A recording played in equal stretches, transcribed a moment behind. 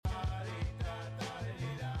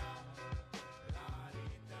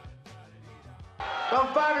Some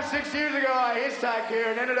 5 or 6 years ago, I hitchhiked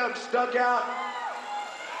here and ended up stuck out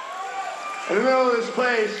in the middle of this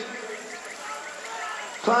place.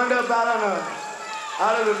 Climbed up out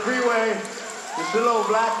of the freeway. This little old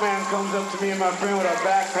black man comes up to me and my friend with our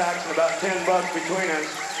backpacks and about $10 between us.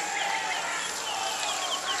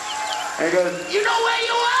 And he goes, "You know where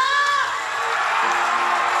you are?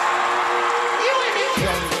 You in the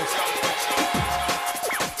jungle."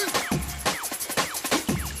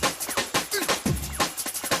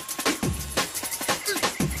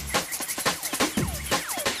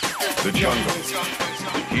 The jungle.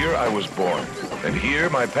 Here I was born, and here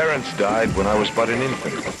my parents died when I was but an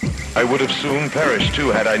infant. I would have soon perished too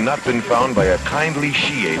had I not been found by a kindly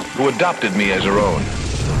she-ape who adopted me as her own.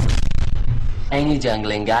 Any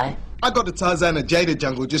jungling guy? I got the Tarzan and Jada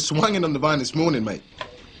jungle just swinging on the vine this morning, mate.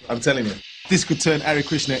 I'm telling you, this could turn Ari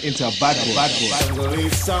Krishna into a bad boy. Jungle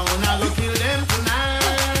is sound, I go kill them tonight.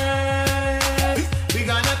 We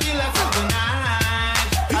gonna kill us tonight.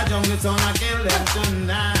 A jungle sound, I kill them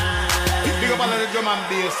tonight. Big up all of the drum and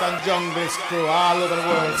bass and jungle crew all over the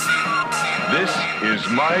world. This is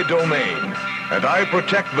my domain, and I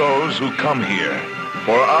protect those who come here.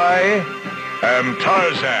 For I am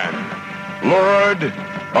Tarzan, Lord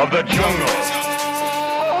of the Jungle.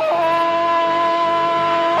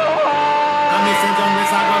 And if the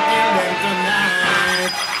jungles I go kill them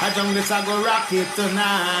tonight. A jungles I go rock it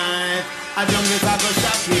tonight. A jungles I go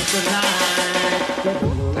shock it tonight.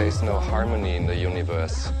 There is no harmony in the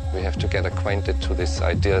universe. We have to get acquainted to this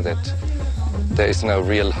idea that there is no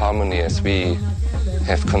real harmony as we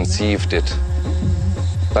have conceived it.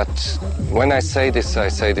 But when I say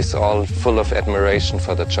this all full of admiration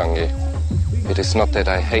for the jungle. It is not that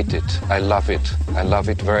I hate it. I love it. I love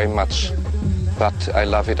it very much. But I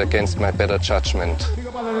love it against my better judgment.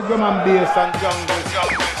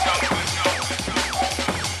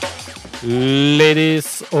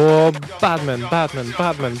 Ladies og badmen.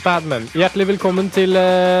 Hjertelig velkommen til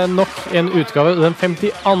nok en utgave, den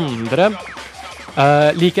 52.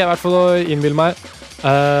 Liker jeg i hvert fall å innbille meg.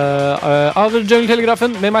 Av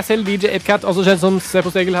Jungle-telegrafen med meg selv, DJ Epcat, også kjent som Se på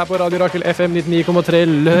Stegel her på Radio Rakel FM 99,3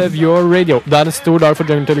 Love Your Radio. Det er en stor dag for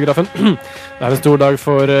Jungle-telegrafen. Det er en stor dag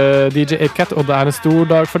for DJ Epcat, og det er en stor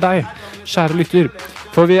dag for deg, kjære lytter.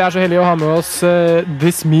 For vi er så heldige å ha med oss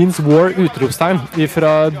This Means War utropstegn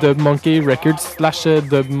fra Dub Monkey Records /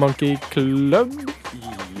 Dub Monkey Club.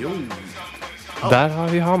 Der har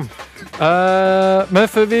vi han. Men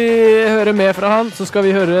før vi hører mer fra han, så skal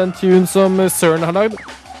vi høre en tune som Søren har lagd,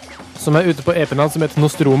 som er ute på EP-en hans, som heter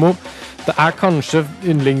Nostromo. Det er kanskje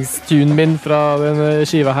yndlingstunen min fra denne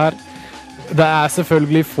skiva her. Det er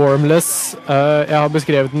selvfølgelig Formless. Jeg har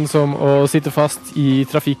beskrevet den som å sitte fast i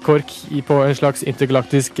trafikkork på en slags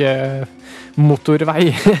intergalaktisk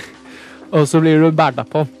motorvei. Og så blir du bærda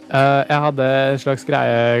på. Jeg hadde en slags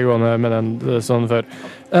greie gående med den sånn før.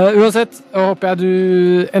 Uansett, håper jeg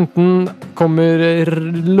du enten kommer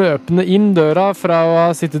løpende inn døra fra å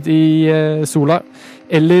ha sittet i sola,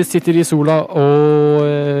 eller sitter i sola og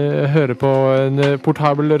hører på en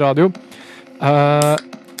portabel radio.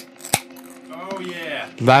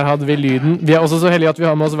 Der hadde vi lyden. Vi er også så heldige at vi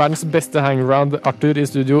har med oss verdens beste hangaround, Arthur, i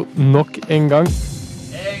studio nok en gang.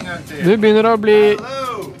 Du begynner å bli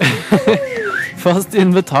fast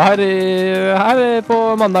invitar her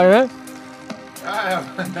på mandagene. Ja.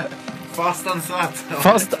 Fast ansatt.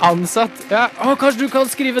 Fast ansatt, ja. Kanskje du kan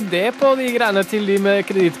skrive det på de greiene til de med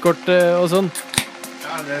kredittkort og sånn.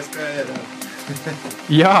 Ja, det skal jeg gjøre.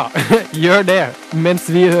 Ja, gjør det. Mens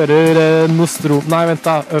vi hører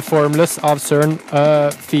Formless av Søren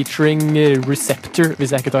featuring Receptor,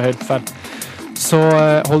 hvis jeg ikke tar helt feil. Så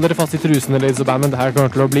hold dere fast i trusene, ladies og band, men det her kommer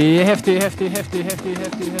til å bli heftig.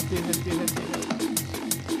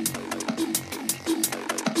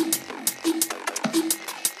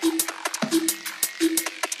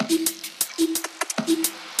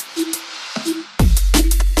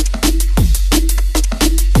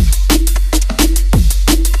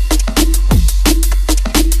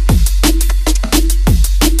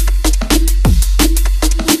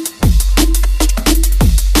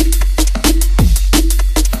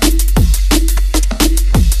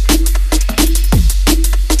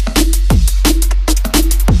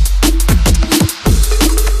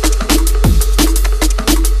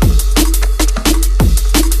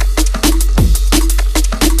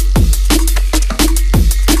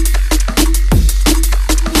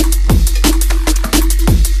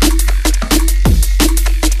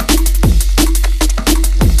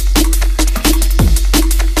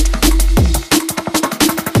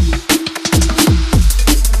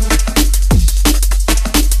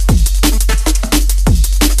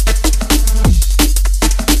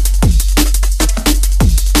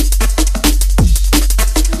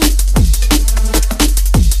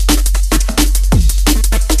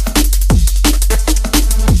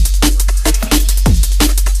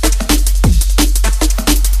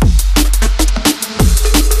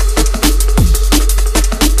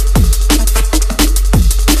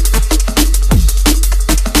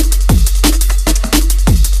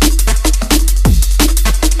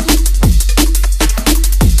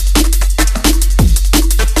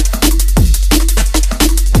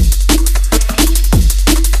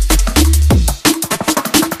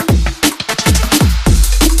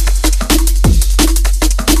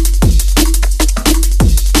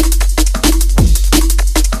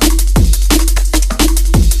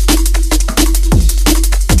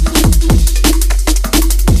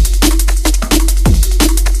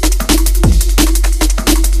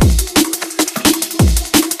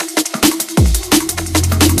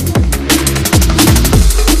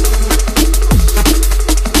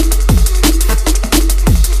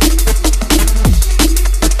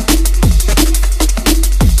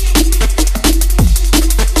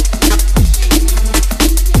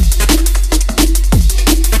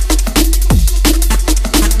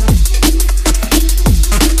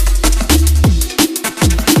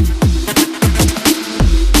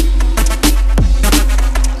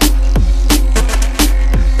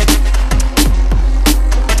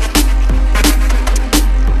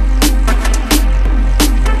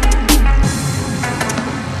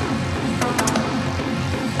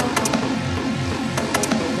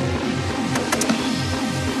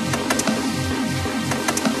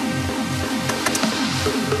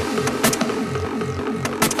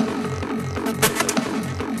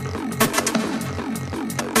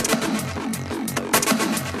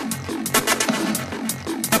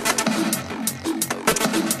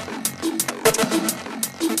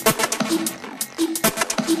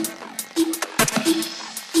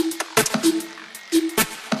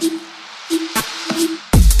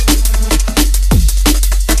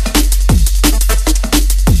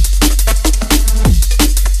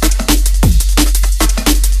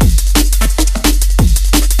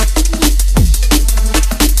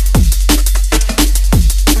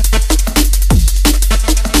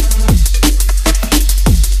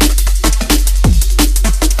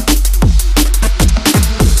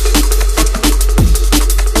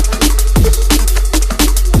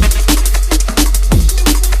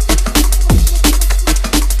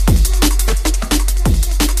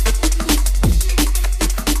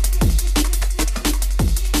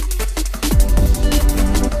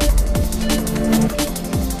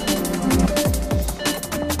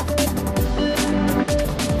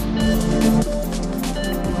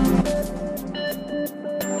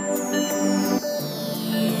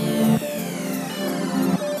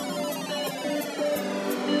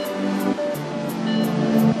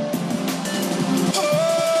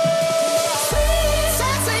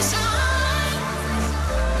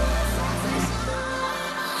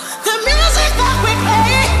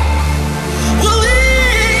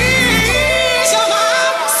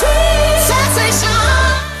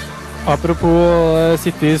 Apropos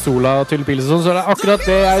sitte I sola og tylle pils og sånn, så det akkurat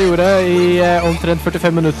det jeg gjorde I omtrent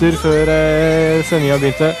 45 minutter før sendingen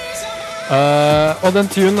begynte. Og den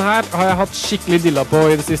tunen her har jeg hatt skikkelig dilla på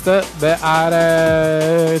I det siste. Det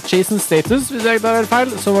Chase and Status, hvis jeg ikke tar helt feil,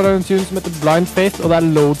 som var en tune som heter Blind Faith, og det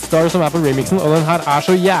Lodestar som på remixen, og den her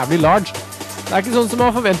så jævlig large. Det ikke sånn som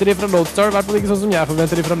man forventer ifra Lodestar, I hvert fall ikke sånn som jeg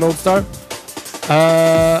forventer ifra Lodestar.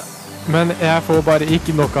 Men jeg får bare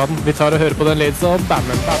ikke nok av den. Vi tar og hører på den ledelsen, og bam.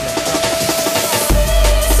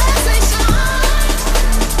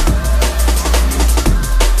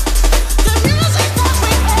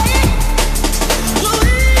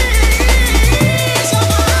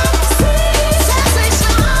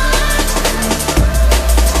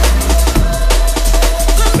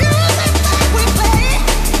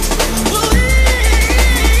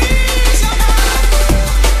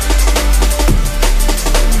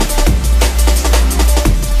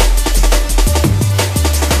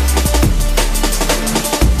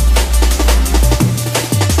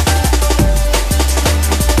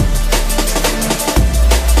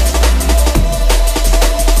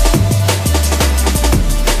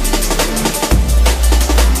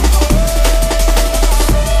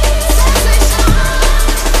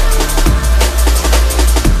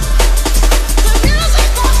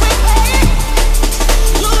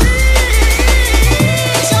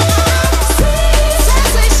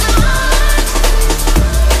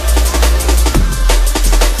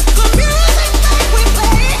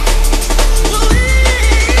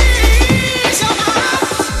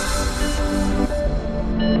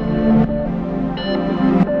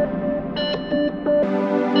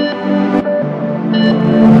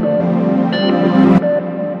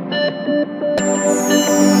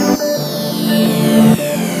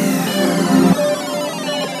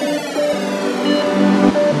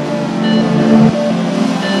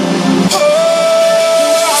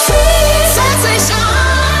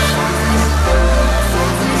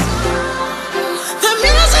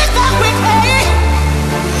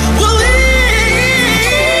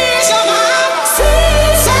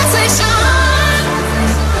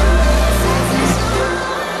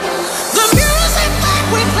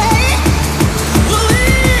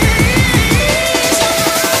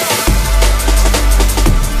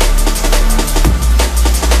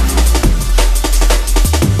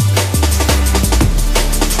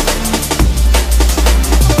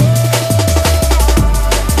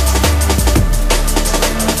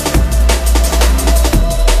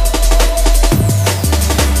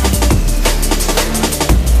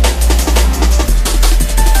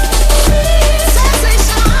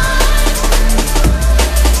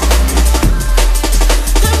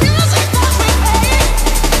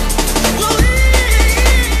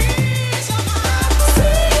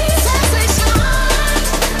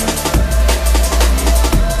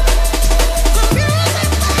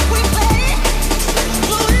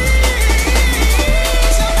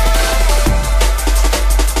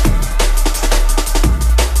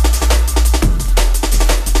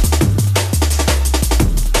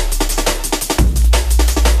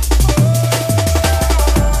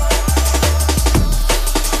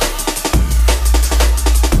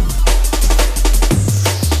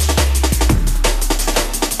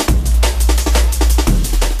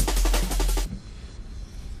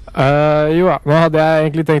 Nå hadde jeg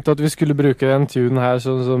egentlig tenkt at vi skulle bruke den tunen her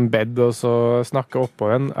som bed, og så snakke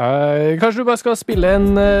oppå den. Kanskje du bare skal spille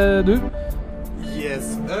en, du?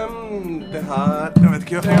 Yes, det her... Jeg vet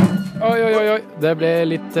ikke. Oi. Det ble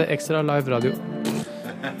litt ekstra live radio.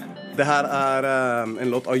 Det her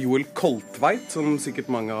en låt av Joel Koltveit, som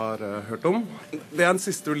sikkert mange har hørt om. Det den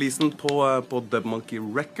siste releasen på Dub Monkey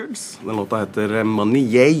Records. Den låta heter Money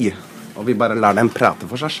Yay, og vi bare lar den prate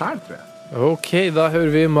for seg selv, tror jeg. Ok, da hører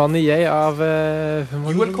vi Money Yay av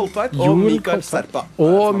Joel Koltveit og Mikael Serpa.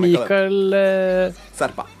 Og Mikael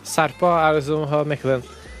Serpa det som har mekket den.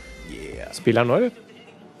 Spiller den nå, eller?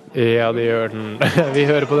 Ja, det gjør den. Vi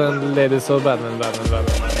hører på den Ladies og Batman.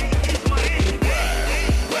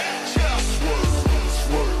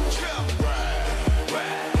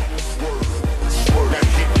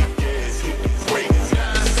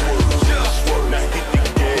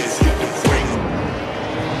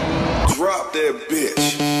 Drop that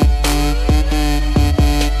bitch.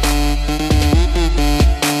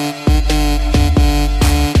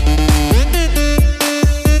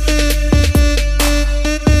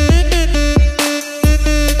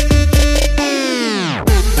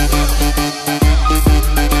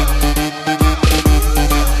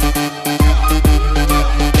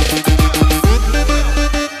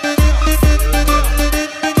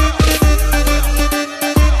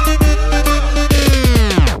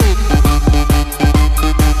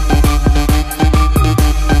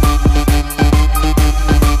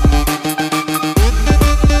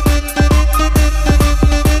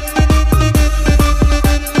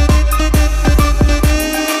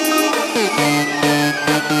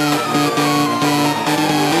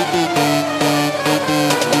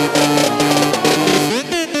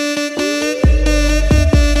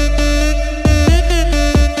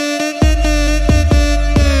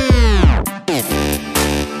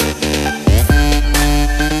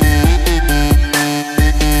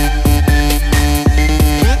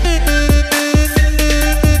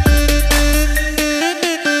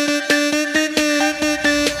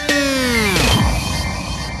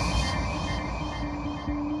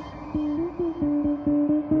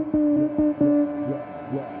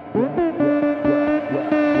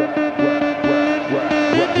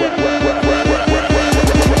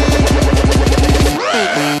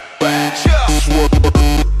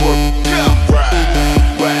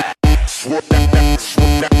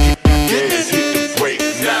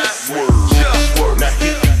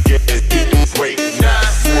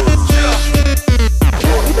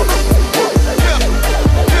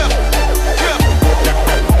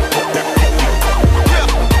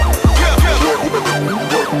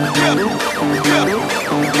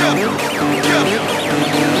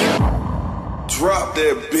 Drop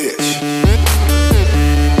that bitch.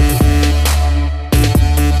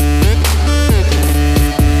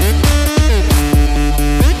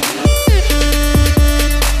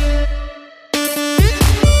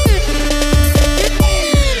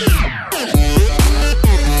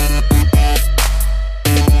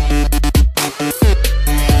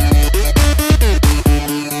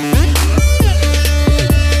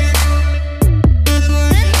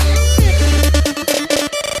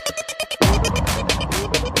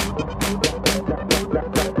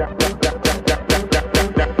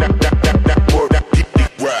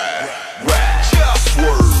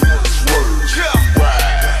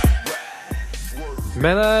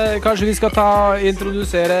 Men kanskje vi skal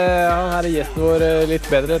introdusere han her gjesten vår litt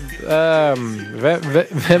bedre.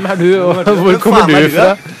 Hvem du, og hvor kommer du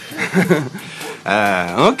fra?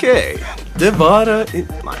 Ok, det var...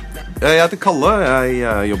 Nei, jeg heter Kalle.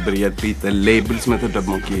 Jeg jobber i et lite label som heter Dub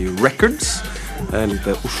Monkey Records. Et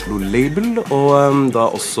lite Oslo-label, og da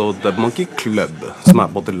også Dub Monkey Club, som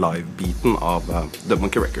både live-beaten av Dub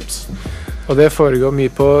Monkey Records. Og det foregår mye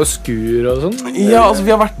på skur og sånn? Ja, altså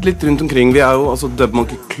vi har vært litt rundt omkring. Vi jo altså Dub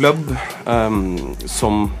Monkey Club,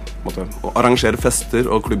 som å arrangere fester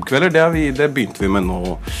og klubbkvelder. Det begynte vi med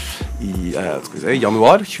nå i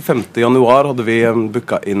januar. 25. januar hadde vi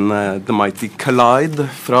booket inn The Mighty Collide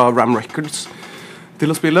fra Ram Records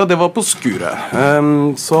til å spille. Det var på skuret.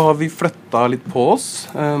 Så har vi flyttet litt på oss.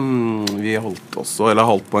 Vi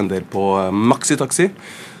holdt på en del på Maxi Taxi.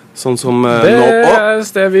 Sånn som det et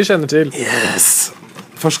sted vi kjenner til. Yes!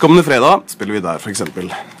 Førstkommende fredag spiller vi der, for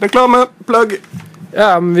eksempel. Reklame, plugg!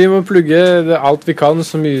 Ja, men vi må plugge alt vi kan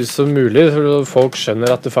så mye som mulig, så folk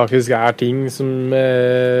skjønner at det faktisk ting som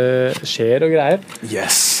skjer og greier.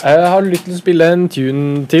 Yes! Har du lyst til å spille en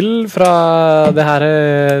tune til fra det her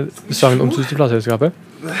sangen om Tusen plateselskapet?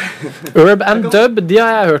 Urb and Dub, de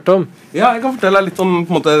har jeg hørt om. Ja, jeg kan fortelle litt om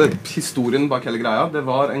på en måte, historien bak hele greia. Det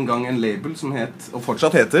var en gang en label som het, og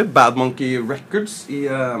fortsatt heter, Bad Monkey Records i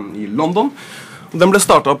London. Den ble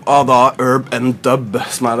startet opp av da Urb and Dub,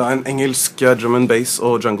 som da en engelsk drum and bass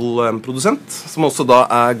og jungle-produsent, som også da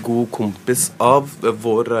god kompis av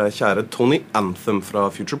vår kjære Tony Anthem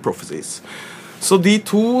fra Future Prophecies. Så de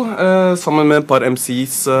to, sammen med et par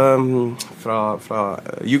MCs fra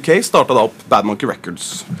UK, startet da opp Bad Monkey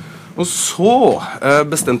Records. Og så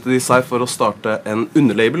bestemte de seg for å starte en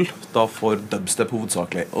underlabel da for dubstep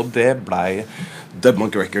hovedsakelig. Og det ble Dub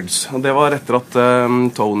Monkey Records. Og det var etter at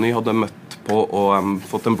Tony hadde møtt på og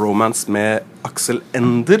fått en bromance med Axel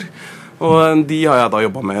Ender. Og de har jeg da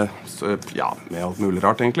jobbet med, med alt mulig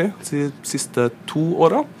rart egentlig, de siste 2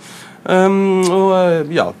 årene.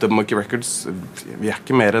 Dub Monkey Records, vi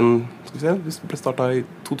ikke mer enn, vi ble startet i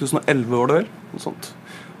 2011 var det vel, noe sånt.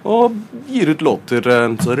 Og gir ut låter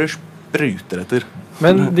så det spruter etter.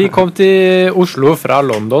 Men de kom til Oslo fra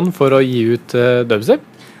London for å gi ut dubstep?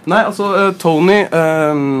 Nei, altså Tony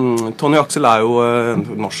og Axel jo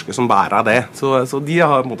norske som bærer det, så de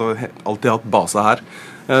har på en måte alltid hatt base her.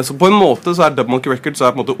 Så på en måte så Dub Monkey Records på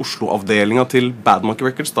en måte Oslo-avdelingen til Bad Monkey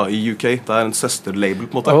Records da, i UK. Det en søsterlabel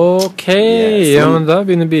på en måte. Ok, ja, men da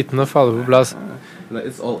begynner biten å falle på plass.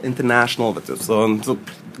 It's all international, vet du. Så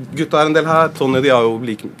gutta en del her, Tony de var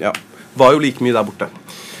jo like mye der borte.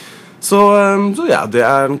 Så ja, det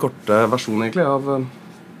den korte versjonen egentlig av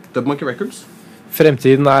Dub Monkey Records.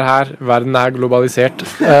 Fremtiden her, verden globalisert.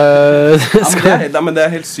 Men det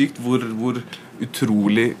helt sykt hvor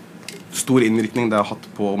utrolig stor innvirkning det har hatt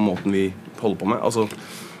på måten vi holder på med. Altså,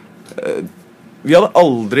 vi hadde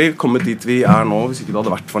aldri kommet dit vi nå hvis ikke det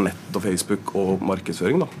hadde vært for nett og Facebook og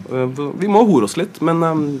markedsføring da. Vi må hore oss litt, men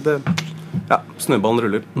snøballen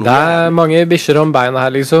ruller. Det mange bikkjer om beina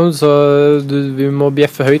her liksom, så vi må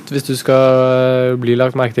bjeffe høyt hvis du skal bli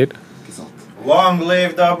lagt merke til. Long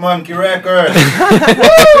live Dub Monkey Records!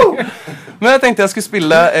 Men jeg tenkte jeg skulle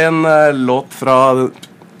spille en låt fra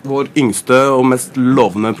vår yngste og mest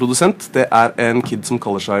lovende produsent. Det en kid som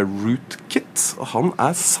kaller seg Rootkit. Han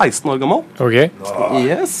 16 år gammel. Ok.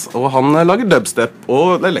 Yes, og han lager dubstep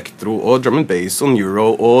og elektro og drum and bass og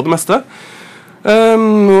neuro og det meste.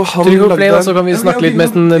 Trykk på play, og så kan vi snakke litt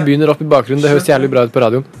mens den begynner opp i bakgrunnen. Det høres jævlig bra ut på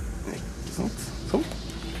radioen.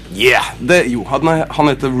 Yeah, han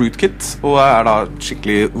heter Rootkit og da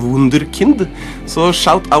skikkelig wunderkind. Så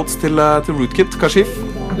shout-outs til Rootkit, Kashif.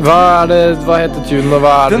 Hva heter tunen, og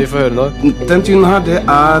hva det vi får høre nå? Den tunen her, det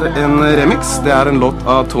en remix. Det en låt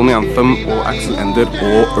av Tony Anthem og Axel Ender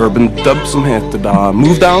og Urban Dub som heter da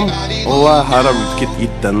Move Down. Og her har Rootkit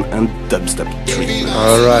gitt den en dubstep treatment.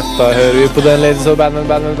 Alright, da hører vi på den, ladies og bandmen.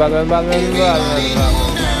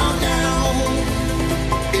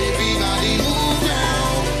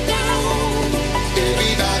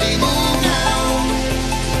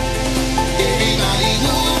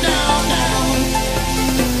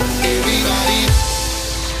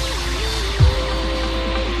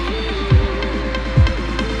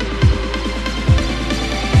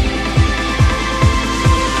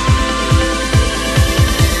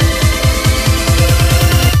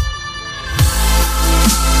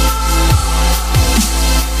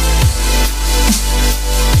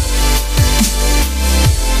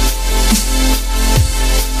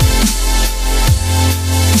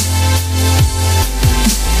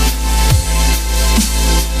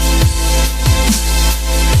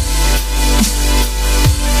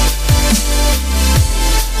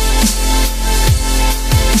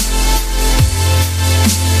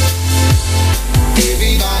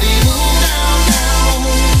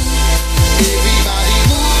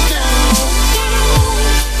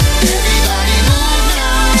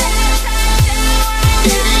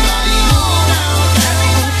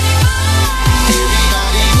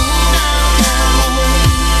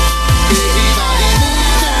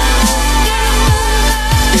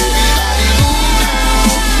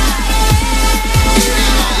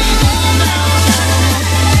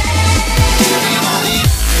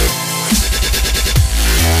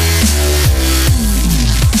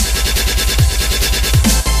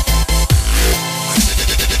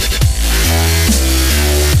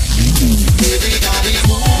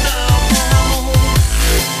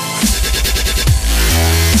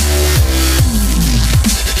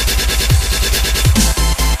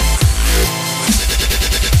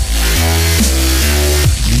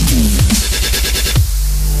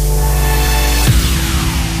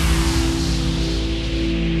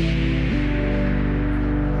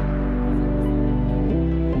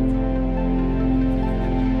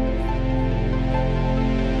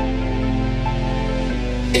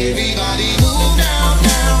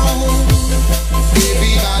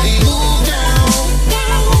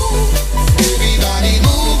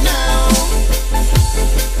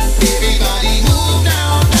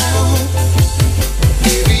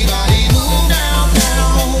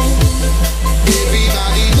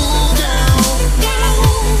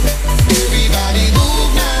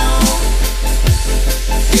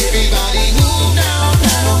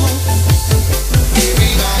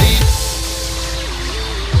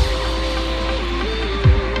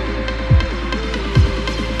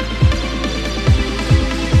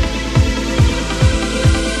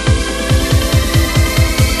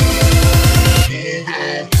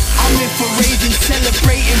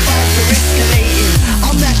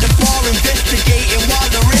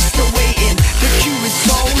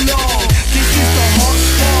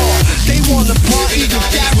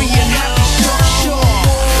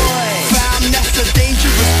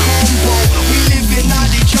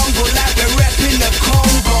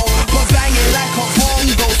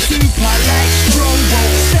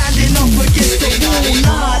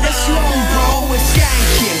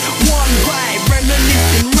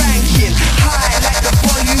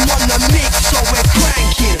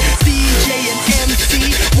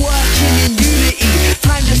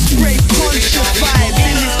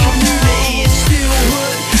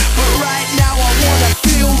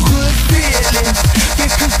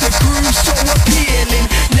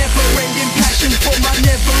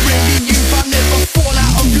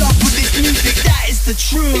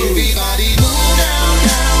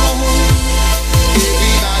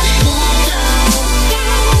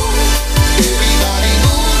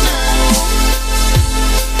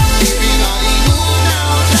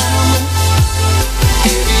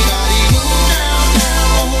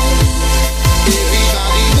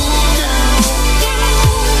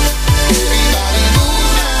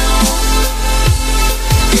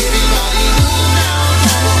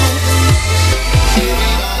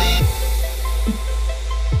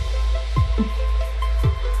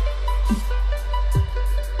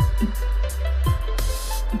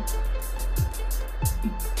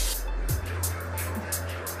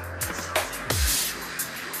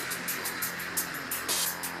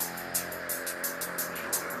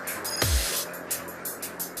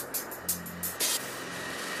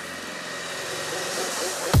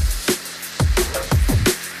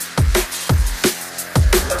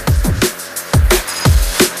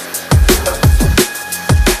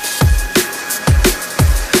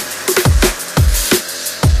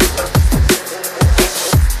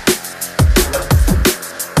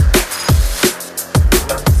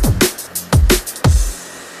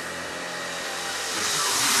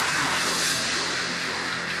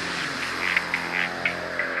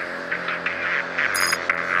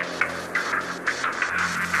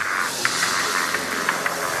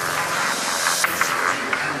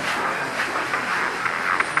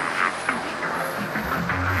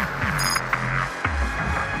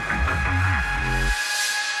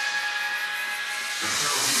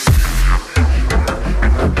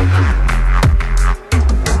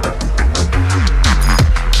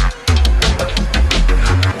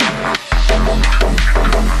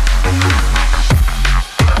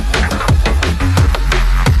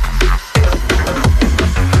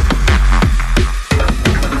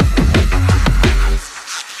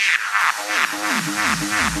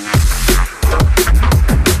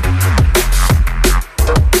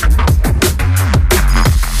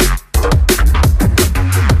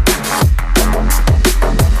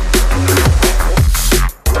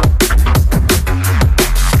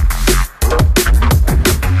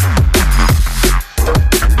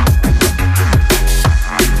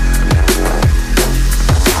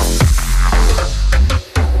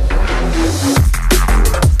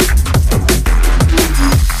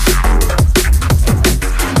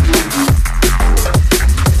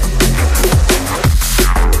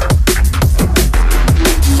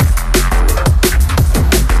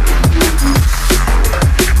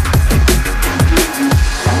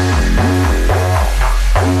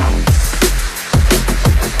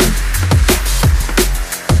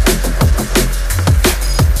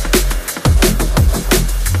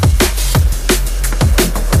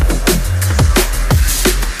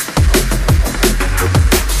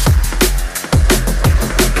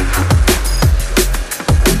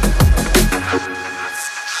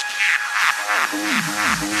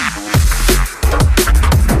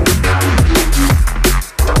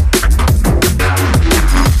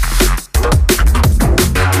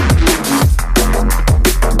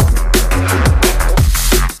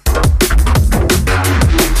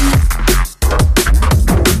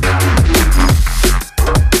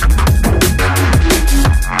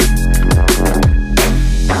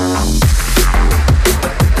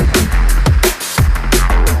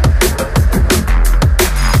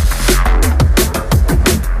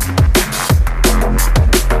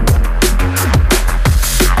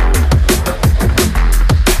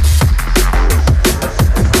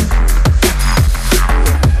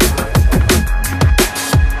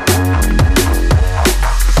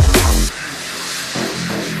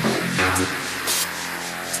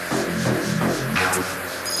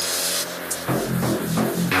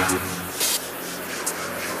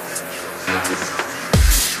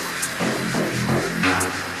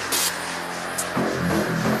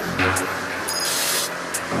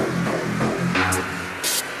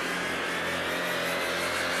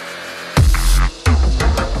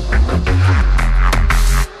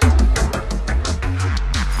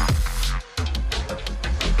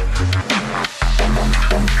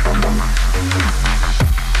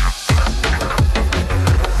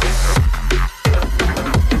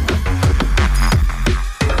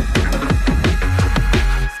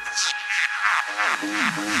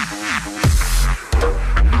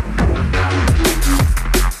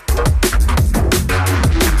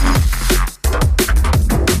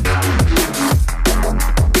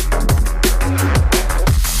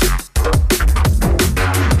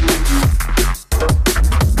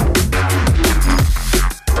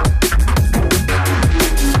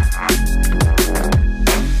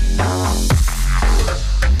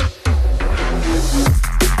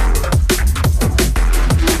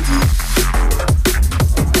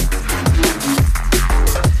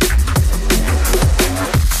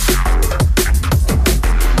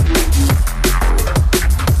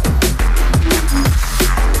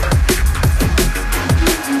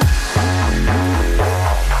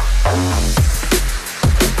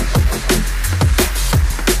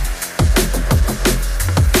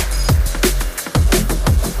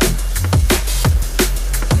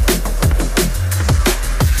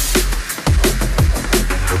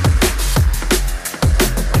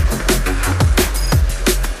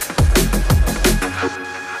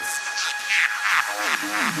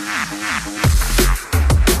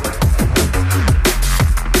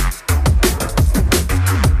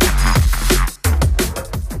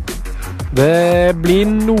 Det blir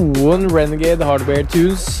noen Renegade Hardware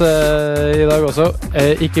tunes I dag også.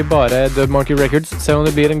 Ikke bare Dub Monkey Records, selv om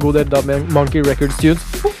det blir en god del Dub Monkey Records tunes.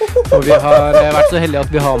 Og vi har vært så heldige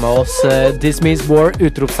at vi har med oss This Means War,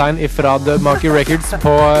 utropstegn fra Dub Monkey Records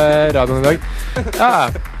på radioen I dag. Ja.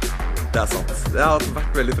 Det sant. Jeg har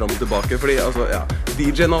vært veldig frem og tilbake, fordi altså, ja,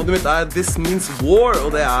 DJ-navnet mitt This Means War, og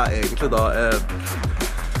det egentlig da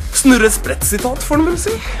Snurre Sprett-sitat, får man vel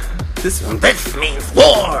si. This Means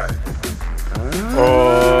War!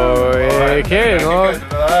 Ok, nå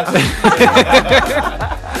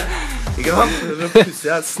Ikke sant? Plutselig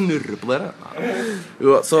jeg snurrer på dere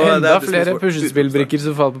jo, så enda flere puslespillbrikker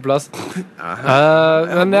som faller på plass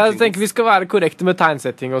Men jeg tenker vi skal være korrekte med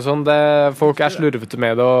tegnsetting og sånn folk slurvete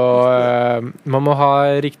med det og man må ha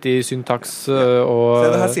riktig syntaks og...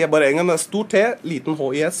 Se, det her sier jeg bare en gang Det stor T, liten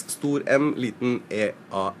H-I-S, stor M, liten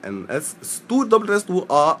E-A-N-S Stor W, stor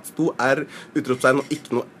A, stor R Utropstegn og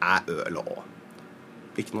ikke noe Æ, Ø eller Å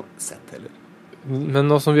Ikke noe Z heller Men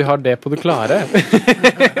nå som vi har det på det klare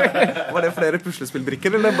Var det flere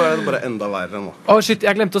puslespillbrikker Eller bare enda verre nå? Shit,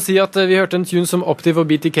 jeg glemte å si at vi hørte en tune som Optiv og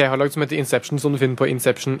BTK har lagt som heter Inception Som du finner på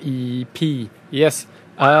Inception EP Yes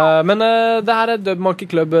Men det her Dub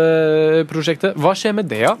Monkey Club-prosjektet Hva skjer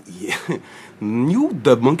med det, ja? Jo,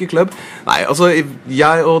 Dub Monkey Club Nei, altså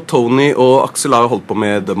jeg og Tony og Axel har holdt på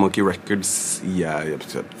med Dub Monkey Records I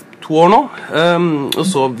 2 år nå og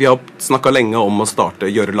så vi har snakket lenge om å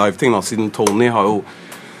gjøre live-ting da, siden Tony har jo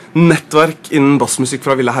nettverk innen bassmusikk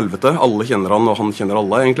fra Ville Helvete alle kjenner han og han kjenner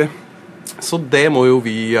alle egentlig så det må jo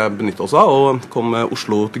vi benytte oss av og komme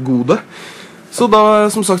Oslo til gode så da,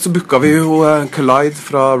 som sagt, så booket vi jo Collide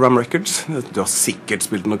fra Ram Records du har sikkert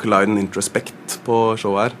spilt noe Collide and Introspect på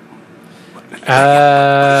showet her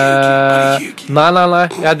Nei,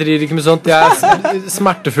 jeg driver ikke med sånt jeg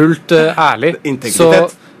smertefullt ærlig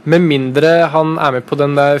Integritet Med mindre han med på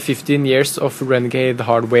den der 15 Years of Renegade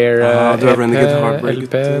Hardware du har Renegade Hardware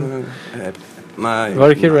LP Nei Var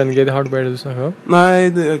det ikke Renegade Hardware du snakket om? Nei,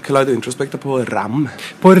 Collide Introspect på RAM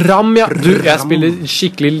På RAM, ja jeg spiller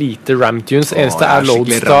skikkelig lite RAM-tunes Eneste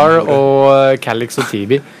Lodestar og Calix og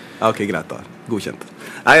Tibi Ok, greit da, godkjent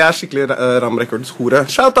Nei, jeg skikkelig RAM Records hore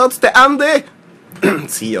Shoutouts til Andy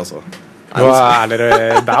Si altså Hva,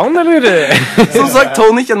 dere down, eller? Som sagt,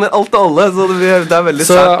 Tony kjenner alt og alle Så det veldig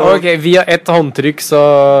sært Så, ok, via ett håndtrykk Så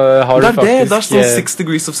har du faktisk Det sånn 6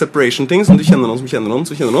 degrees of separation ting Som du kjenner noen som kjenner noen,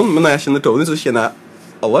 så kjenner noen Men når jeg kjenner Tony, så kjenner jeg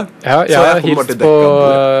alle Ja, jeg har hilst på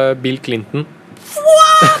Bill Clinton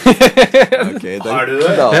Okay, har du det?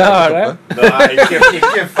 Ja, jeg har det Nei,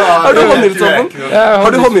 ikke faen Har du håndhilsen på?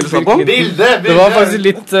 Har du håndhilsen på? Det var faktisk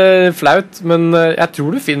litt flaut Men jeg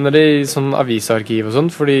tror du finner det I sånn avisarkiv og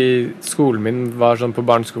sånt Fordi skolen min var sånn på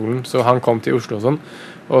barneskolen Så han kom til Oslo og sånn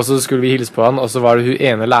Og så skulle vi hilse på han Og så var det hun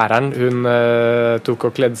ene læreren Hun tok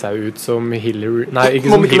og kledde seg ut som Hillary Nei,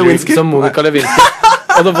 ikke som Hillary, som Monica Lewinsky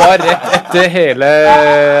Og det var rett etter hele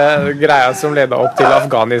greia som ledet opp til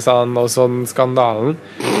Afghanistan og sånn skandalen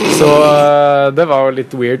Så det var jo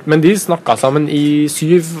litt weird. Men de snakket sammen i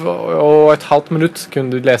 7,5 minutter, kunne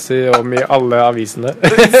du lese om i alle avisene.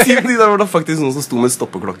 7 minutter var det faktisk noen som sto med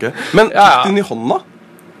stoppeklokke. Men gikk den i hånda?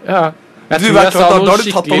 Ja. Jeg tror jeg sa noe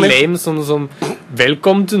skikkelig lame, sånn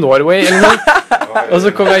Welcome to Norway, eller noe. Og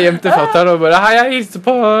så kom jeg hjem til fatteren og bare hei, jeg hilste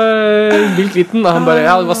på Bill Clinton. Og han bare,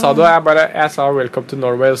 ja, hva sa du? Og jeg sa welcome to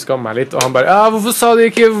Norway og skammet meg litt. Og han bare, ja, hvorfor sa du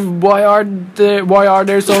ikke why are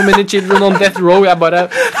there so many children on death row? Jeg bare,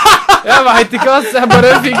 jeg vet ikke, ass. Jeg bare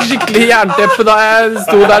fikk skikkelig jernteppe da jeg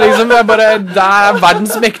sto der, liksom. Jeg bare, det er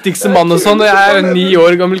verdens mektigste mann og sånn, og jeg er 9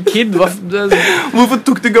 år gammel kid. Hvorfor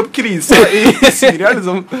tok du ikke opp krisa i Syria,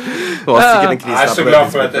 liksom? Det var sikkert en krise. Jeg er så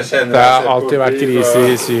glad for at jeg kjenner. Det har alltid vært krise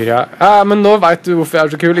i Syria. Ja, men nå vet du hvorfor jeg er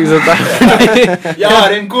så kul, ikke sant? Jeg har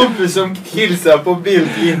en kompis som hilser på Bill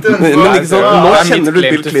Clinton. Men ikke sant, nå kjenner du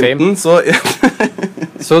Bill Clinton, så...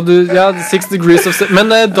 Så du, ja, 6 Degrees of...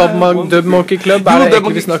 Men Dub Monkey Club, er det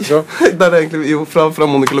egentlig vi snakker om? Det er egentlig, jo, fra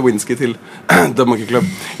Monica Lewinsky til Dub Monkey Club.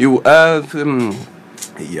 Jo,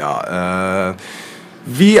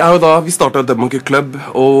 vi er jo da, vi startet Dub Monkey Club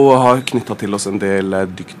og har knyttet til oss en del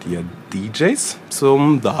dyktige DJs,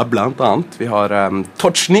 som da blant annet, vi har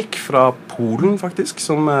Tocznik fra Polen faktisk,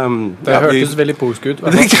 som... det hørtes veldig polsk ut.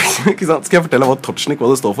 Ikke sant? Skal jeg fortelle hva Tocznik,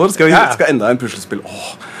 hva det står for? Skal enda en puslespill?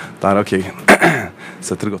 Der, ok.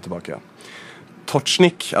 Setter det godt tilbake, ja.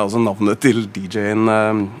 Tocznik er altså navnet til DJ-en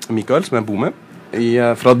Mikael, som jeg bor med,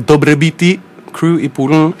 fra Dobrebiti Crew i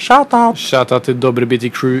Polen. Shout out! Shout out til Dobrebiti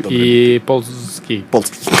Crew i Polski.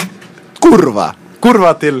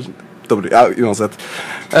 Kurva til Dobrebiti, ja, uansett.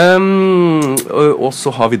 Og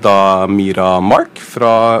så har vi da Mira Mark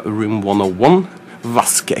fra Room 101,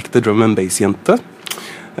 vaskeekte drum and bass-jente.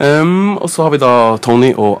 Og så har vi da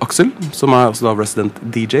Tony og Axel, som er også da resident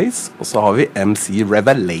DJs. Og så har vi MC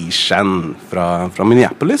Revelation fra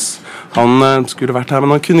Minneapolis. Han skulle vært her,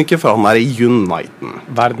 men han kunne ikke, for han er i Uniten.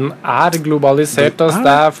 Verden er globalisert, ass.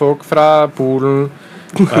 Det er folk fra Polen,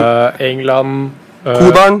 England...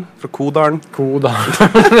 Kodalen, fra Kodalen.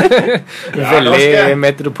 Veldig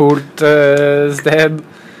metropolt sted.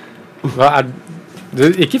 Hva er du?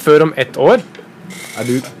 Ikke før om 1 år.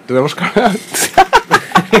 Du er norsk?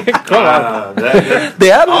 Det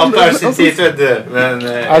er alt er sin tid, vet du.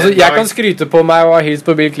 Altså, jeg kan skryte på meg og ha hilst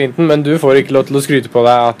på Bill Clinton, men du får ikke lov til å skryte på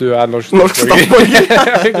deg at du er norsk statsborger. Jeg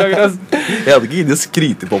hadde ikke gitt å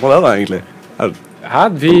skryte på meg det da, egentlig. Hæ?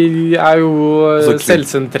 Vi er jo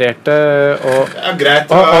selvsentrerte og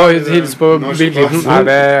hilse på Bill Clinton er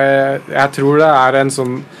det, jeg tror det er en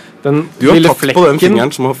sånn den du har lille tatt på den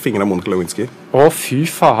fingeren som har fingeren av Monica Lewinsky. Å, fy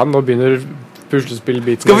faen, nå begynner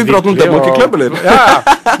puslespillbiten. Skal vi prate om Dub Monkey Club, eller? Ja,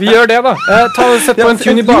 vi gjør det da. Sett på en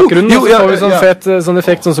tune i bakgrunnen, og så får vi sånn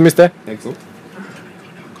effekt sånn som i sted.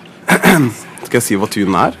 Skal jeg si hva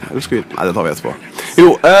tunen er? Eller skal vi... Nei, det tar vi etterpå.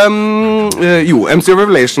 Jo, MC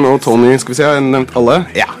Revelation og Tony, skal vi se, jeg har nevnt alle.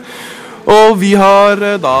 Ja. Og vi har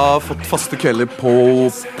da fått faste kvelder på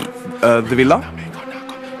The Villa.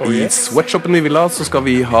 I sweatshopen i Villa så skal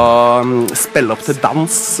vi ha spille opp til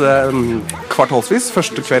dans kvartalsvis.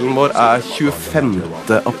 Første kvelden vår er 25.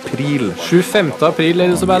 april. 25. april,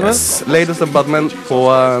 Ladies and Badmen? Yes, Ladies and Badmen på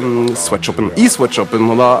sweatshopen. I sweatshopen,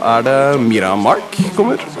 og da er det Mira Mark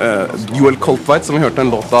kommer. Joel Coltveit, som vi hørte en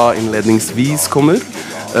låt av innledningsvis, kommer.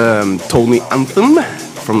 Tony Anthem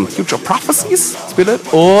from Future Prophecies spiller.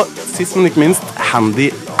 Og sist men ikke minst Handy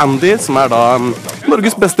Andy, som er da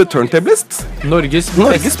Norges beste turntablist. Norges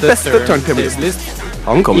beste turntablist.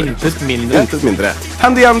 Han kommer. Intet mindre.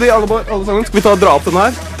 Handy Andy, alle sammen. Skal vi ta og dra opp den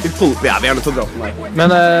her? Ja, vi er nødt til å dra opp den her. Men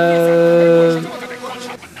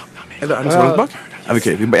Eller er den så langt bak? Ok,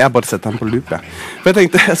 jeg bare setter den på loop, jeg. For jeg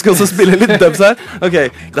tenkte, jeg skal også spille litt dubs her. Ok,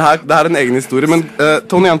 det er en egen historie, men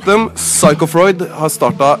Tony Anthem, Psycho Freud har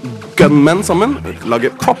startet Gunmen sammen.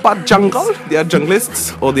 Lager Proper Jungle. De er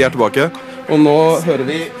junglists, og de er tilbake. Og nå hører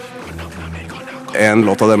vi en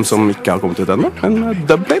låt av dem som ikke har kommet ut ennå. En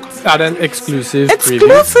dubplate. Er det en exclusive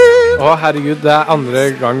preview? Å, herregud, det er andre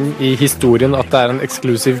gang i historien at det er en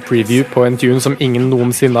exclusive preview på en tune som ingen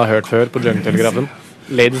noensinne har hørt før på Jungle-telegrafen.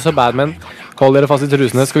 Ladies and Badmen. Hold dere fast i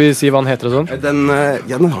trusene. Skal vi si hva den heter og sånn? Den har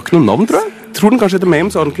ikke noe navn, tror jeg. Tror den kanskje heter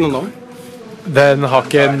Mame, så har den ikke noe navn. Den har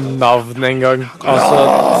ikke navn engang. Altså,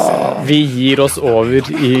 vi gir oss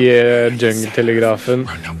over i Jungle-telegrafen.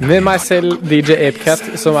 Med meg selv, DJ Apecat,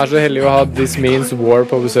 som er så heldig å ha This Means War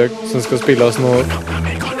på besøk, som skal spille oss noe.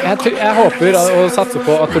 Jeg håper og satser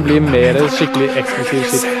på at det blir mer skikkelig eksklusiv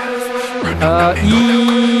shit.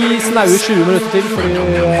 I snaue 20 minutter til, fordi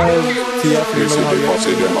tida flyr med den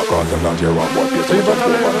hagen.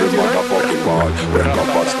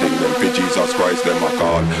 Jesus Christ, them a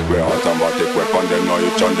call. We're automatic weapon, them no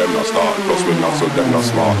itch and them no start. Plus we not so them no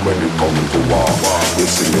smart when it come to war. We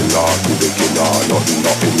sing the Lord to the killer,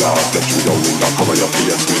 nothing lost. Let you know we not cover your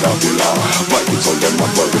face with a pillar. Fight with all them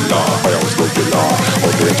not where we laugh. I always go to law.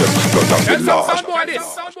 Oh, they just blood and the law.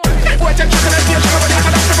 Hey boy, take chocolate and beer, chocolate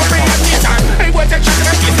and beer, for free and beer time. Hey boy, take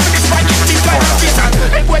chocolate and beer, for this fight, keep it flying and beer time.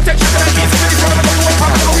 Hey boy, take chocolate and beer, for this one of the one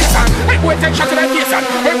part of the time. Hey boy, take chocolate and beer,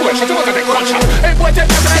 hey boy, shut up and culture. Hey boy, take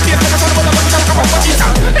chocolate and beer, for this one of the one part of the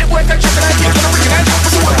time. Hey boy, take chocolate and beer, for the freaking end up,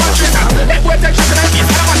 for the one part of the time. Hey boy, take chocolate and beer,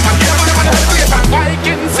 for the one part of the time.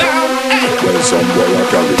 Viking sound. Well, some boy I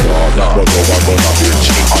carry God, but no one gonna bitch.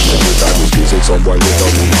 And every time you speak, say some boy we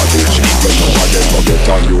don't need a bitch. When no one them forget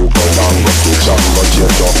and you go down, go switch and go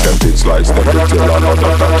change up them things like step it till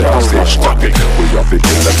another that can't stitch. Stop it, we have to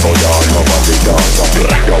kill them so y'all nobody dance up it.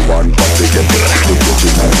 Your one party get it, the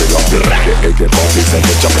kitchen and the up it. The AK-47 and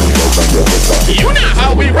the chopping goes and you will stop it. You know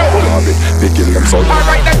how we roll. They kill them so y'all.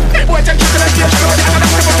 Alright then, hey boy take chocolate and beer, chocolate and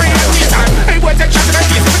beer, for free and beer time. Hey boy take chocolate and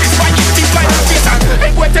beer, for this fight, keep it flying and beer time.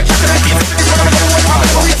 Hey boy take chocolate and beer, for this one of the one part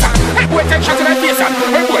of the time. Hey boy take chocolate and beer,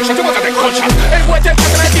 hey boy shut up and culture. Hey boy take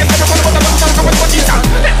chocolate and beer, for this one of the one part of the time.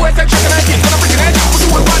 Hey boy take chocolate and beer, for the freaking end up, for the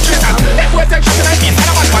one part of the time. Hey boy take chocolate and beer, for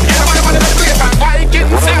the one part of the time. Viking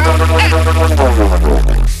sound.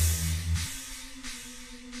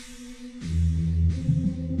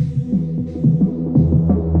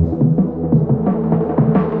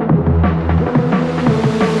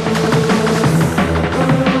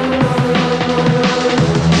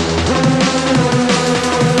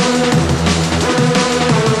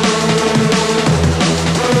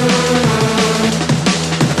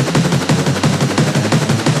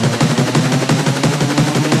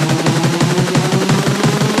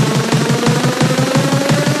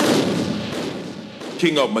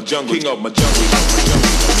 King of my jungle, king of my jungle.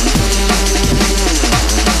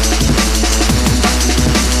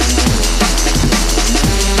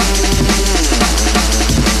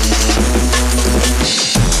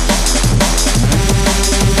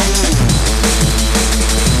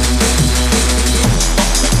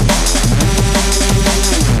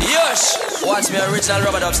 Yosh, watch me original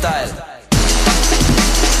rubber dub style.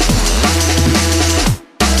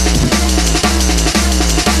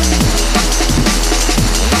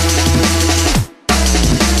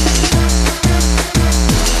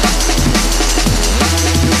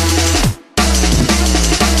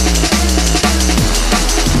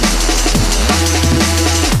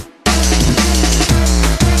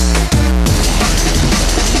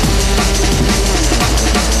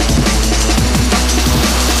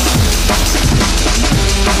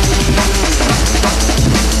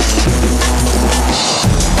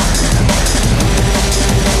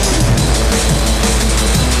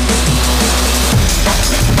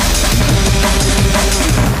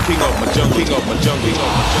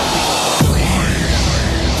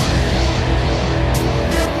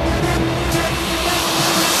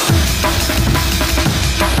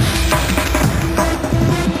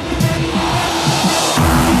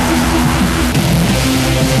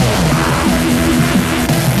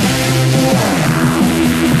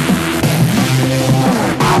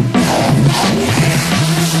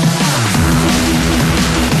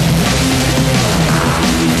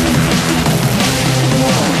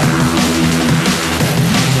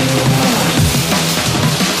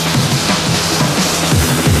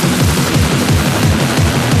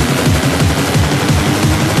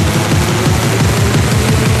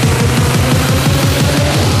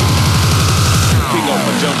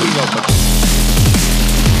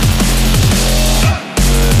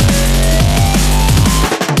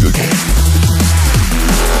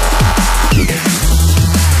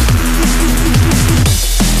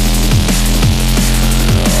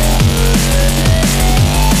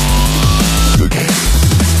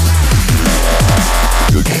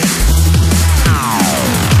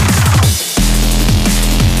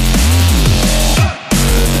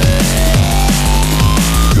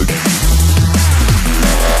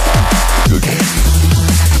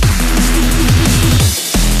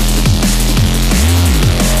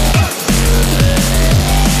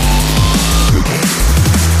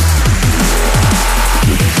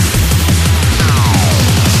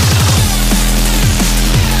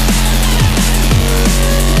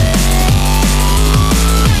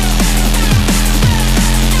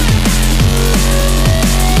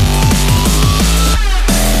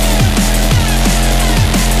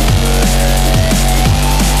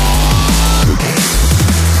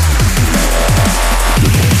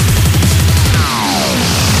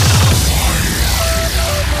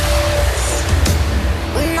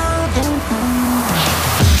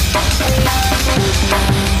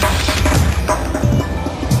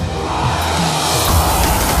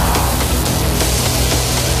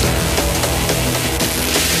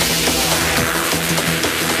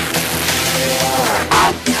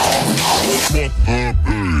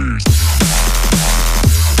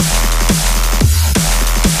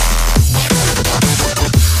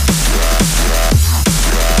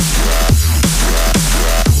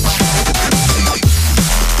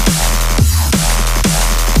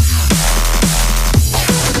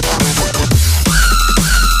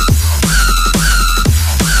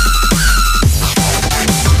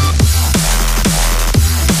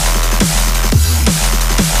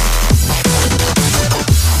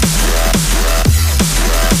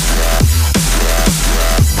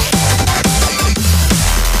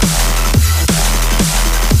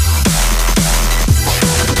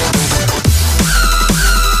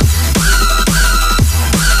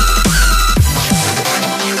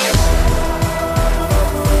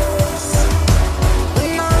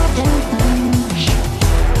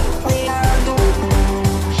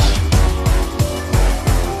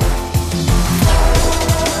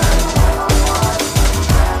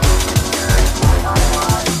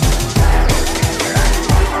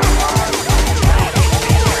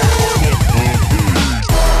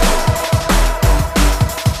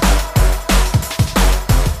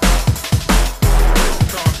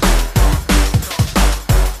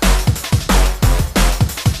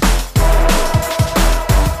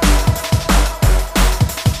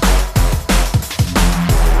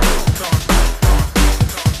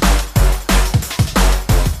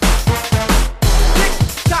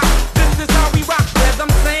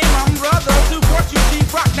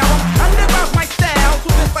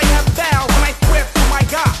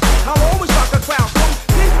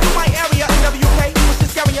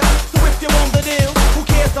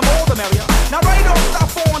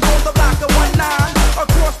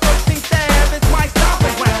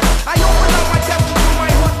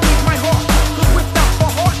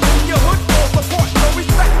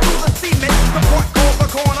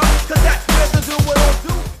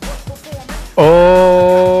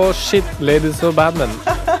 Shit, ladies og bandmen.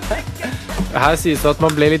 Her sies det at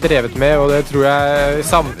man ble litt revet med, og det tror jeg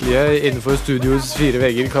samtlige innenfor studios 4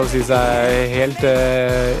 vegger kan si seg helt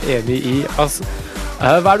enig i. Altså,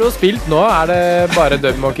 hva er det du har spilt nå? Er det bare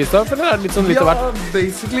Dubmonkey-stuff, eller er det litt sånn litt av hvert?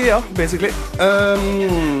 Basically. Skal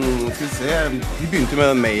vi se, vi begynte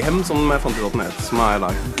med Mayhem, som jeg fant ut at den het, som er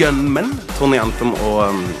da Gunmen, Tony Anthem og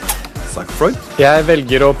Psycho Freud. Jeg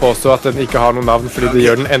velger å påstå at den ikke har noen navn, fordi det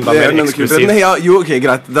gjør den enda mer eksklusiv. Ok,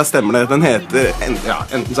 greit, det stemmer det. Den heter,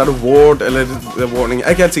 enten så er det Ward eller Warning. Jeg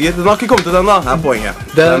er ikke helt sikker. Den har ikke kommet til den da, er poenget.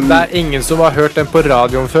 Det er ingen som har hørt den på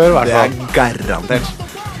radioen før, i hvert fall. Det er garantert.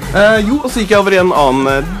 Og så gikk jeg over i en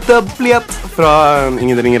annen dublet fra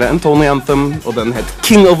ingen ringere enn Tony Anthem, og den het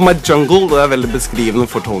King of My Jungle. Det er veldig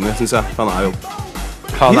beskrivende for Tony, synes jeg. Han er jo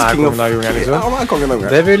kongen av jungelen, liksom. Ja, han er kongen av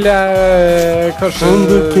jungelen. Det vil jeg kanskje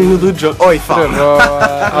Oi, faen.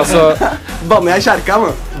 Altså, banner jeg i kjerka,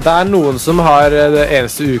 nå? Det er noen som har det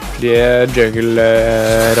eneste ukelige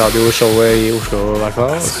jungle-radioshowet i Oslo, i hvert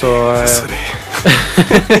fall. Så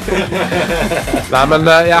nei, men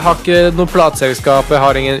jeg har ikke noe plateselskap, jeg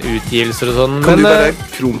har ingen utgivelser og sånn. Kan du være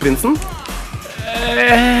kronprinsen?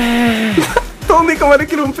 Tony kan være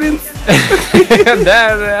kronprins. det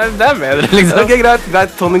er bedre, liksom. Ok,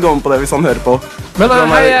 greit. Tony går med på det hvis han hører på.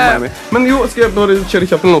 Men jo, skal jeg bare kjøre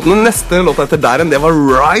kjapt en låt. Den neste låta etter der enn det var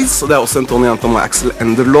Rise, og det er også en Tony Anthem og Axel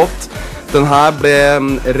Ender-låt. Den her ble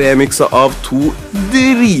remixet av 2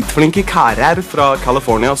 dritflinke karer fra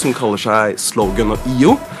California som kaller seg Slogan og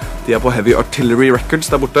Io. De er på Heavy Artillery Records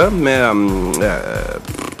der borte med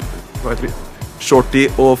hva heter de? Shorty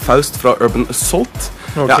og Faust fra Urban Assault.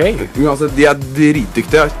 Okay. Ja, altså, de er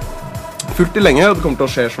dritdyktige. Fulgt de lenge, og det kommer til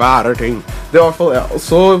å skje svære ting. Det var i hvert fall, ja. Og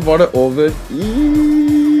så var det over i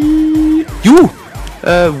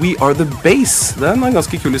We Are The Bass. Det er en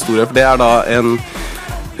ganske kul historie, for det er da en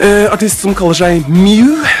artist som kaller seg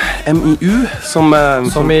Mew, M-I-U, som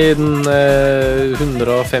i den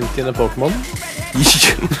 150. Pokémon.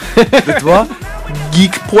 Vet du hva?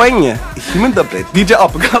 Geekpoeng. DJ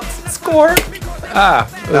Apekatt. Score.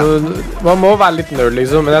 Man må være litt nerd,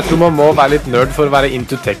 liksom. Men jeg tror man må være litt nerd for å være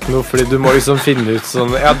into techno, fordi du må liksom finne ut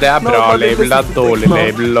sånn, ja, det er bra label, det er dårlig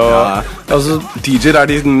label og, altså, DJ-er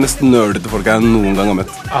er de mest nerdete folk jeg noen gang har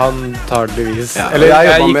møtt. Antageligvis. Eller jeg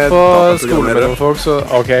gikk på skole med noen folk, så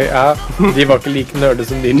ok, de var ikke like nerde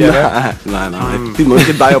som DJ-ere. Nei, de må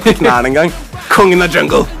ikke deg opp i knærne en gang. Kongen av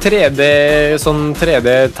jungle. 3D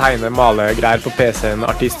tegne-male-greier på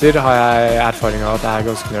PC-en-artister har jeg erfaring av at det er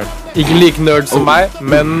ganske nerd. Ikke like nerd som meg,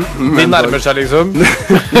 men de nærmer seg liksom.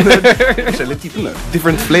 Forskjellig type nerd.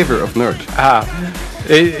 Different flavor of nerd. Ja.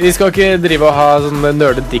 Vi skal ikke drive og ha sånn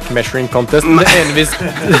nerde dick measuring contest.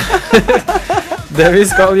 Det vi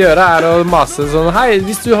skal gjøre er å mase sånn hei,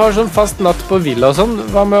 hvis du har sånn fast natt på villa og sånn,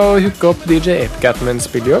 hva med å hooke opp DJ Apecat med en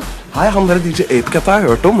spilljobb? Hei, han der DJ Apecat har jeg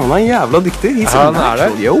hørt om. Han er jævla dyktig. Han er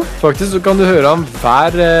det. Faktisk så kan du høre ham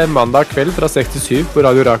hver mandag kveld fra 6 til 7 på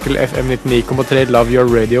Radio Rakel FM 99,3 Love Your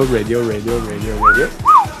Radio.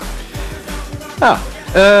 Ja.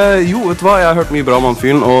 Jo, vet du hva? Jeg har hørt mye bra om han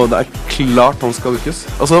fyren, og det er klart han skal lykkes.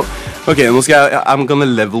 Altså, ok, nå skal I'm gonna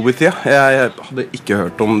level with you. Jeg hadde ikke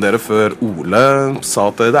hørt om dere før Ole sa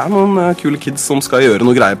at det er noen kule kids som skal gjøre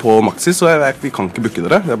noe greier på Maxi, så vi kan ikke booke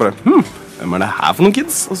dere. Jeg bare, hvem er det her for noen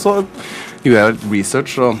kids? Og så gjorde jeg litt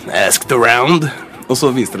research og asked around, og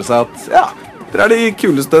så viste det seg at, ja, dere er de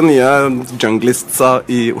kuleste nye junglistsa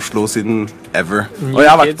i Oslo siden ever. Og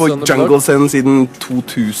jeg har vært på jungle-scenen siden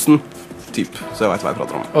 2000, typ, så jeg vet hva jeg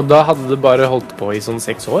prater om. Og da hadde du bare holdt på i sånn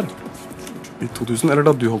 6 år? I 2000, eller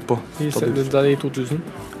da du holdt på? I 2000?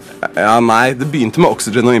 Ja, nei, det begynte med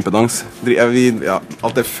Oxygen og impedans.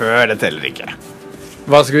 Alt det før, det teller ikke.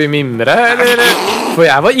 Hva skulle vi mimre, eller? For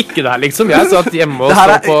jeg var ikke der, liksom. Jeg satt hjemme og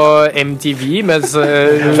så på MTV, mens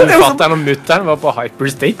fatteren og mutteren var på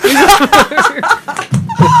Hyperstate.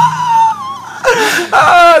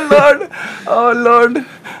 Lord.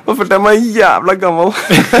 Nå følte jeg meg jævla gammel.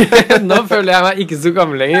 Nå føler jeg meg ikke så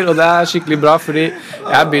gammel lenger, og det er skikkelig bra, fordi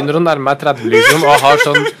jeg begynner å nærme meg 30, liksom, og har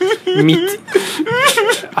sånn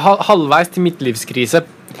halvveis til midtlivskrise.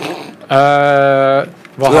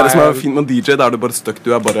 Det er det som er fint med DJ, da er du bare stuck. Du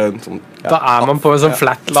er bare sånn, da er man på en sånn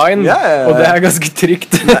flatline, og det er ganske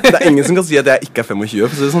trygt. Det er ingen som kan si at jeg ikke er 25,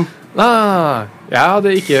 for å si det sånn. Jeg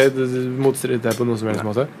hadde ikke motstridt det på noen som helst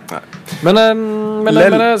måte. Men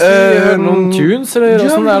skal vi høre noen tunes, eller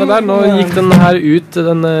hvordan er det der? Nå gikk den her ut,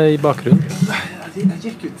 den i bakgrunnen. Jeg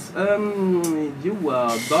gikk ut.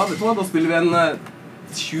 Da spiller vi en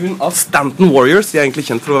tune av Stanton Warriors. De er egentlig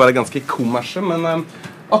kjent for å være ganske kommerse, men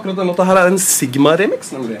akkurat den låta her er en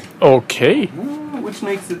Sigma-remix, nemlig. Ok. Which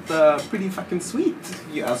makes it pretty fucking sweet,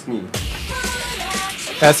 you ask me.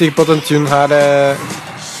 Jeg er sikker på at den tunen her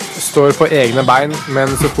står på egne bein, men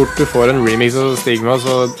så fort du får en remix av Stigma,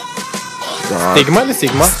 så... Stigma eller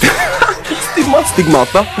Sigma?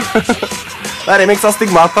 Stigmata. Det er remix av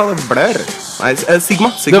Stigmata, det blør. Nei,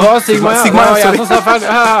 Sigma. Det var Sigma, ja. Det var jeg som sa feil.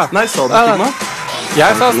 Nei, sa du Stigma?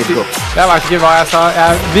 Jeg vet ikke hva jeg sa.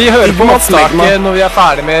 Vi hører på opptaket når vi er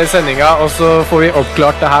ferdig med sendinga, og så får vi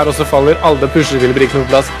oppklart det her, og så faller alle puslespillbrikkene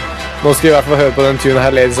på plass. Nå skal vi i hvert fall høre på den tunen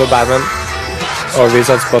her, Ladies of Batman. Og vi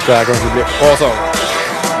satser på at det her kan bli awesome.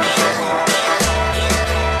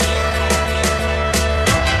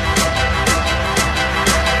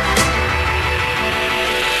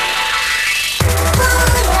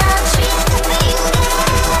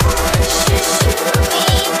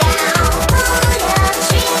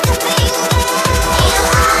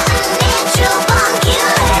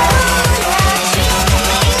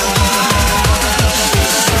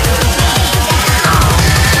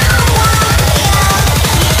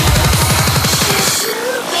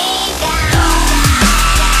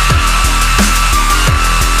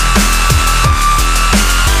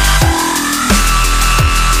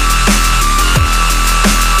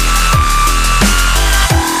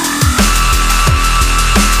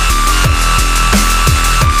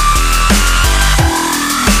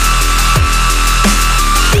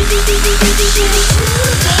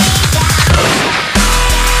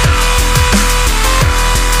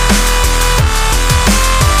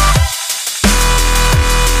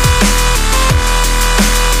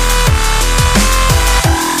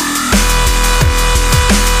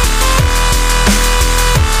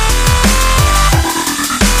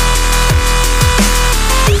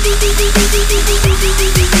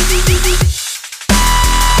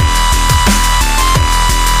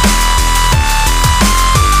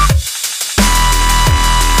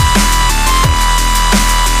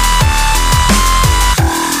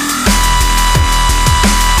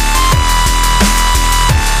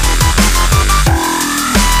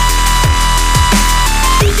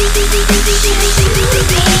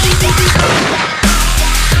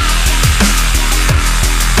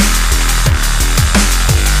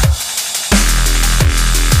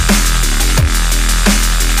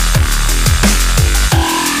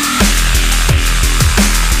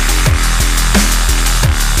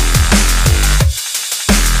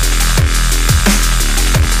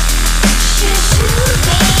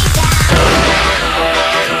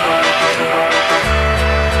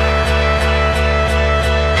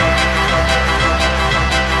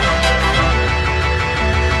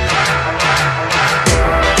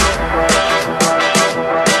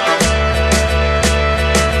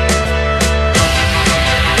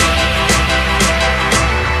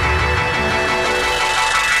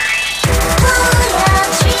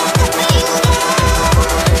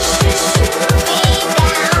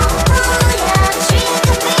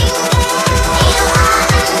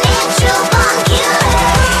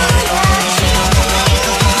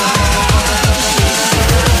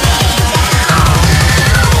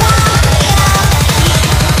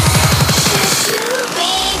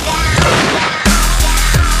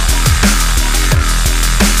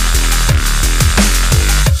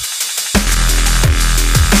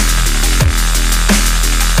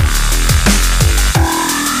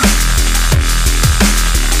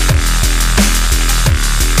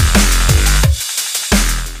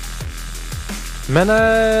 Men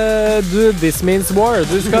du, This Means War.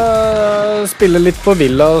 Du skal spille litt på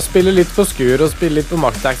Villa, spille litt på Skur og spille litt på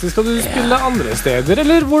Max Taxi. Skal du spille andre steder,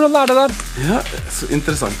 eller hvordan det der? Ja, så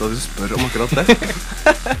interessant at du spør om akkurat det.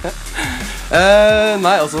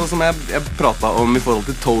 Nei, altså som jeg pratet om i forhold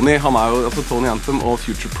til Tony. Han jo, altså Tony Anthem og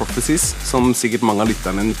Future Prophecies, som sikkert mange av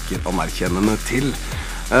lytterne nikker anerkjennende til.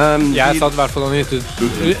 Jeg satt i hvert fall og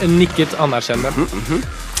nikket anerkjennende.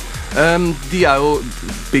 De jo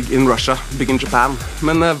big in Russia, big in Japan.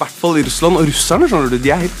 Men i hvert fall i Russland, og russerne, skjønner du,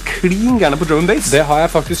 de helt clean gærne på drum and bass. Det har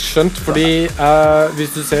jeg faktisk skjønt, fordi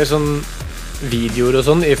hvis du ser sånn videoer og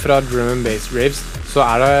sånn fra drum and bass raves, så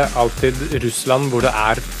det alltid Russland hvor det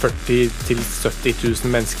 40 til 70 000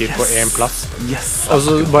 mennesker på en plass.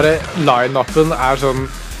 Altså bare line-upen sånn.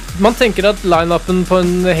 Man tenker at line-upen på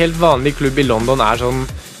en helt vanlig klubb i London sånn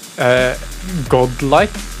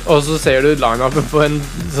godlike. Og så ser du line-upen på en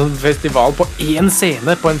sånn festival på en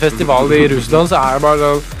scene på en festival i Russland, så det bare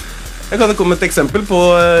sånn. Jeg kan komme med et eksempel på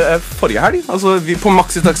forrige helg. Altså, på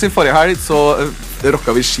Maxi Taxi forrige helg så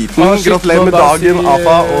rocka vi skiten. Gratulerer med dagen,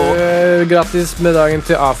 AFA. Grattis med dagen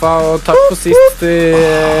til AFA, og takk for sist til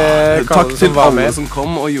takk til alle som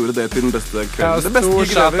kom og gjorde det til den beste kvelden. Det beste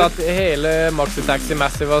gikk over. At hele Maxi Taxi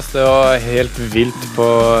Massive det var helt vilt på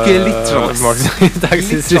Maxi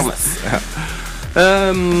Taxi sist.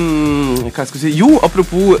 Hva skal jeg si? Jo,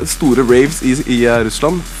 apropos store raves i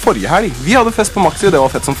Russland. Forrige helg, vi hadde fest på Maxi, og det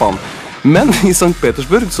var fett som faen. Men i St.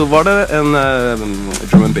 Petersburg så var det en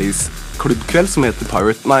drum and bass klubbkveld som heter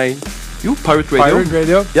Pirate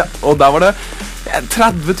Radio. Ja, og der var det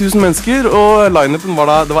 30 000 mennesker, og line-upen var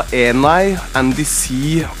da, det var Enei, Andy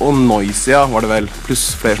C og Noisia var det vel,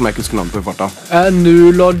 pluss flere som jeg ikke husker navnet på i farta.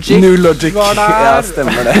 New Logic var der. Ja,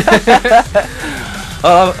 stemmer det. Det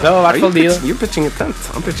var i hvert fall de da. You're pitching a tent.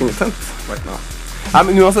 I'm pitching a tent right now. Nei,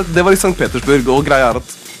 men uansett, det var i St. Petersburg, og greia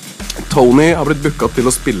at Tony har blitt booket til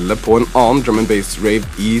å spille på en annen drum and bass rave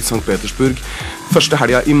i St. Petersburg første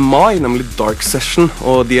helgen i mai, nemlig Dark Session.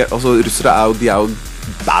 Og altså, russere de jo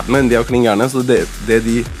badmen, de jo klingerne, så det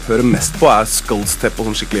de hører mest på Skullstep og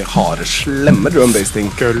sånn skikkelig harde, slemme drum and bass ting.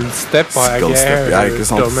 Skullstep har jeg ikke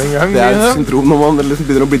hørt om en gang. Det et syndrom når man liksom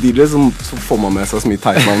begynner å bli DJ, så får man med seg så mye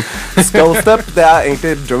tegnavn. Skullstep, det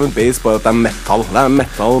egentlig drum and bass, bare at det metal. Det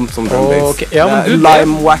metal som drum and bass. Okay. Ja,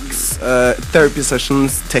 Lime Wax, Therapy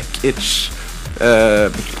Sessions, Tech Itch,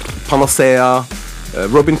 Panacea,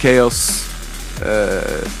 Robin Chaos,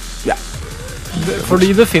 ja.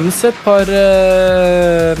 Fordi det finnes et par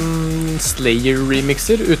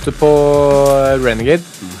Slayer-remixer ute på Renegade.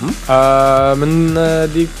 Men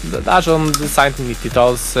det sånn sent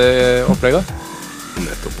 90-talls opplegg.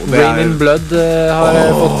 Rain in Blood har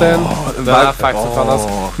fått en. Det facts of fanas.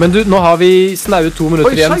 Men du, nå har vi snaue 2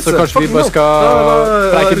 minutter igjen, så kanskje vi bare skal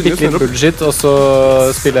preike litt bullshit, og så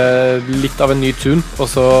spille litt av en ny tune, og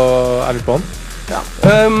så vi på den. Ja.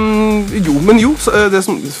 Det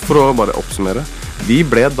som, for å bare oppsummere, vi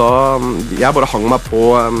ble da, jeg bare hang meg på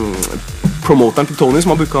promoteren til Tony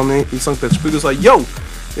som har booket han i St. Petersburg og sa, yo,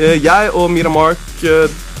 jeg og Mira Mark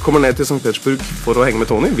kommer ned til St. Petersburg for å henge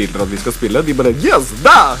med Tony, vil dere at vi skal spille? De bare, yes,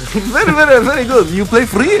 da, very good, you play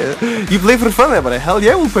for fun. Jeg bare, hell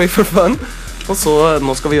yeah, we'll play for fun. Og så,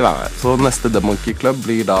 nå skal vi være her. Så neste Dead Monkey Club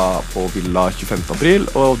blir da på Villa 25. april,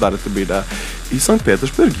 og deretter blir det i St.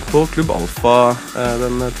 Petersburg, på Klubb Alfa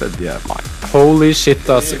den 3. mai. Holy shit,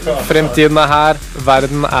 altså. Fremtiden her.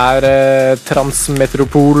 Verden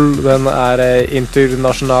transmetropol, den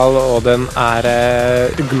internasjonal, og den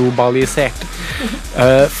globalisert.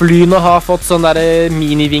 Flyene har fått sånne der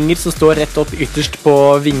minivinger som står rett opp ytterst på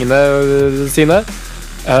vingene sine.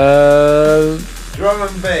 Drum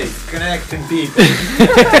and bass, connecting people.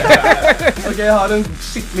 Ok, jeg har en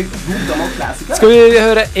skikkelig god gammel klassiker. Skal vi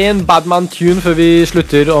høre en Badman-tune før vi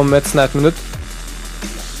slutter om et snart minutt?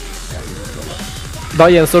 Da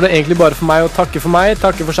gjenstår det egentlig bare for meg å takke for meg,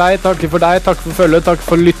 takke for seg, takke for deg, takke for følge, takke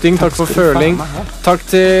for lytting, takke for føling. Takk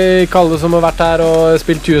til Kalle som har vært her og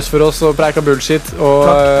spilt tues for oss og preika bullshit. Og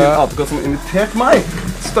takk til Advokat som inviterte meg.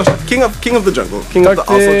 King of the jungle. Takk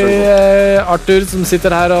til Arthur som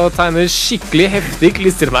sitter her og tegner skikkelig heftig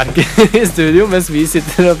klistremerke i studio, mens vi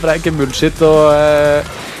sitter og preiker bullshit, og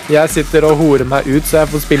jeg sitter og horer meg ut så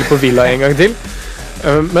jeg får spille på Villa en gang til.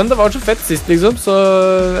 Men det var så fett sist liksom, så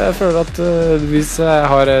jeg føler at hvis jeg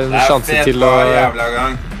har en sjanse til å... Det hver jævla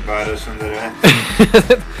gang, bare som dere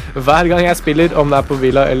vet. Hver gang jeg spiller, om det på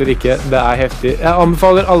Villa eller ikke, det heftig. Jeg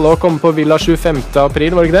anbefaler alle å komme på Villa 25.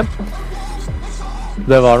 april, var det ikke det?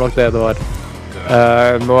 Det var nok det var.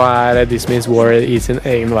 Nå This Means War i sin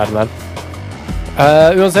egen verden her.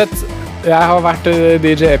 Uansett, Jeg har vært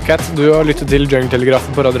DJ Epcat. Du har lyttet til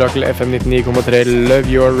Jungle-telegrafen på Radio Rakel FM 99,3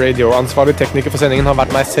 Love Your Radio. Ansvarlig tekniker for sendingen har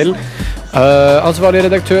vært meg selv. Ansvarlig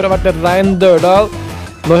redaktør har vært Rein Dørdal.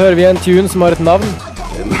 Nå hører vi en tune som har et navn.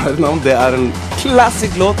 Det er en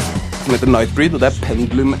classic låt som heter Nightbreed, og det er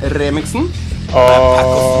Pendulum-remixen.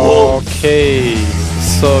 Ok,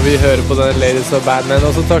 så vi hører på den Ladies of Badman,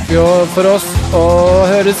 og så takker vi for oss, og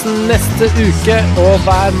høres neste uke, og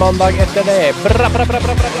hver mandag etter det. Bra, bra, bra,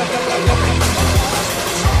 bra, bra, bra, bra, bra.